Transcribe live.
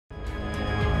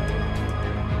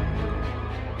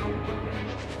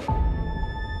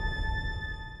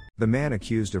The man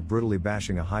accused of brutally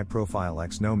bashing a high-profile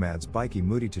ex-Nomads bikie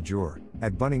Moudi Tijour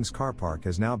at Bunnings car park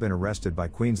has now been arrested by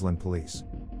Queensland Police.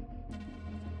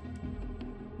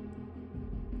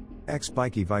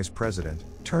 Ex-bikie vice president,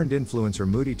 turned influencer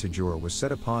Moudi Tajjour was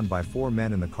set upon by 4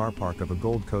 men in the car park of a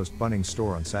Gold Coast Bunnings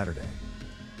store on Saturday.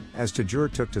 As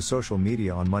Tajjour took to social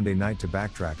media on Monday night to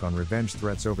backtrack on revenge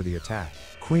threats over the attack,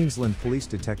 Queensland Police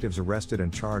detectives arrested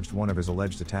and charged one of his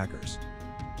alleged attackers.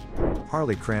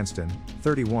 Harley Cranston,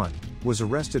 31, was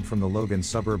arrested from the Logan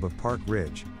suburb of Park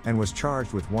Ridge, and was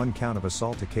charged with 1 count of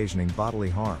assault occasioning bodily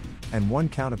harm, and 1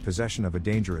 count of possession of a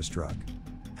dangerous drug.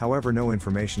 However, no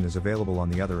information is available on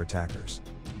the other attackers.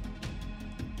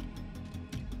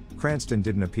 Cranston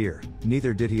didn't appear,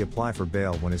 neither did he apply for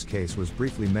bail when his case was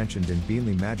briefly mentioned in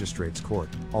Beenleigh Magistrates Court,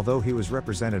 although he was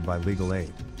represented by legal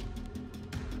aid.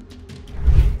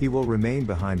 He will remain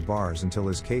behind bars until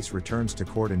his case returns to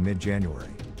court in mid-January.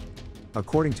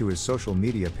 According to his social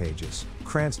media pages,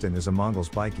 Cranston is a Mongols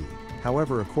bikie,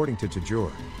 however according to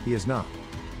Tajjour, he is not.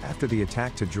 After the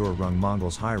attack, Tajjour rung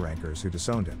Mongols high-rankers who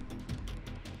disowned him.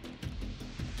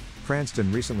 Cranston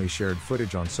recently shared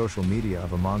footage on social media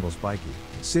of a Mongols bikie,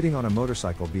 sitting on a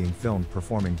motorcycle being filmed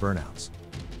performing burnouts.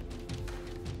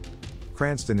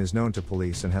 Cranston is known to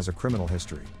police and has a criminal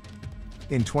history.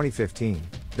 In 2015,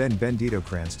 then Bendito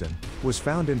Cranston was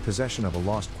found in possession of a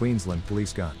lost Queensland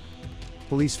Police gun.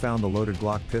 Police found the loaded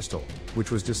Glock pistol,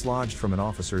 which was dislodged from an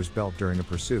officer's belt during a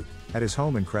pursuit, at his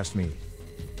home in Crestmead.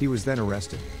 He was then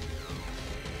arrested.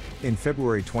 In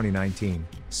February 2019,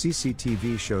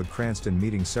 CCTV showed Cranston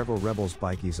meeting several Rebels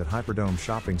bikies at Hyperdome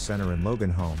Shopping Centre in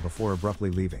Logan home before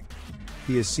abruptly leaving.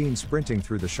 He is seen sprinting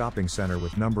through the shopping centre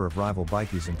with number of rival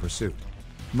bikies in pursuit.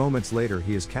 Moments later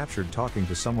he is captured talking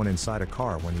to someone inside a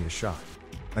car when he is shot.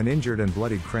 An injured and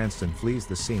bloodied Cranston flees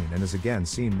the scene and is again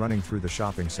seen running through the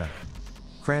shopping centre.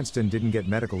 Cranston didn't get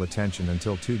medical attention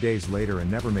until 2 days later and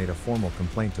never made a formal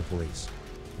complaint to police.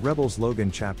 Rebels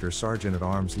Logan Chapter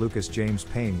Sergeant-at-Arms Lucas James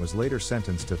Payne was later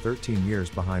sentenced to 13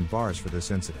 years behind bars for this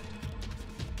incident.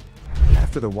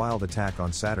 After the wild attack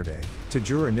on Saturday,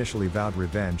 Tajjour initially vowed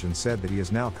revenge and said that he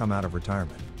has now come out of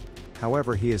retirement.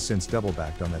 However, he has since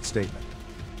double-backed on that statement.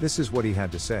 This is what he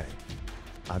had to say.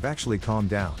 "I've actually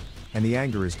calmed down, and the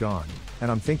anger is gone,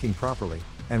 and I'm thinking properly,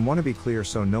 and want to be clear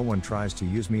so no one tries to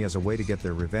use me as a way to get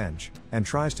their revenge, and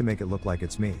tries to make it look like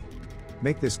it's me.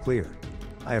 Make this clear.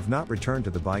 I have not returned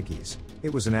to the bikies,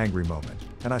 it was an angry moment,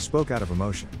 and I spoke out of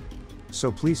emotion.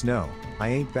 So please know, I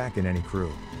ain't back in any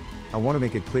crew. I want to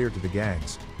make it clear to the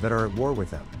gangs that are at war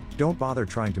with them, don't bother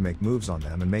trying to make moves on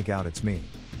them and make out it's me."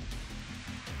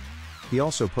 He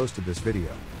also posted this video.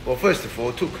 Well, first of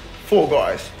all, it took 4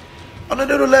 guys. And a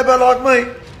little lever like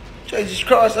me. Jesus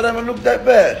Christ, I don't even look that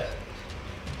bad.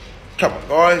 Come on,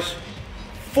 guys.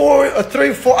 4 or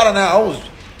 3, 4, I don't know, I was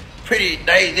pretty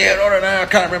dazed out, I don't know, I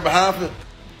can't remember half of it.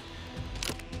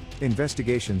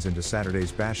 Investigations into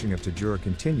Saturday's bashing of Tajjour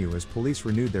continue as police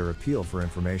renewed their appeal for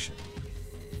information.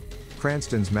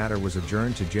 Cranston's matter was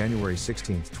adjourned to January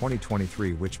 16,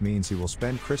 2023, which means he will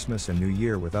spend Christmas and New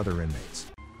Year with other inmates.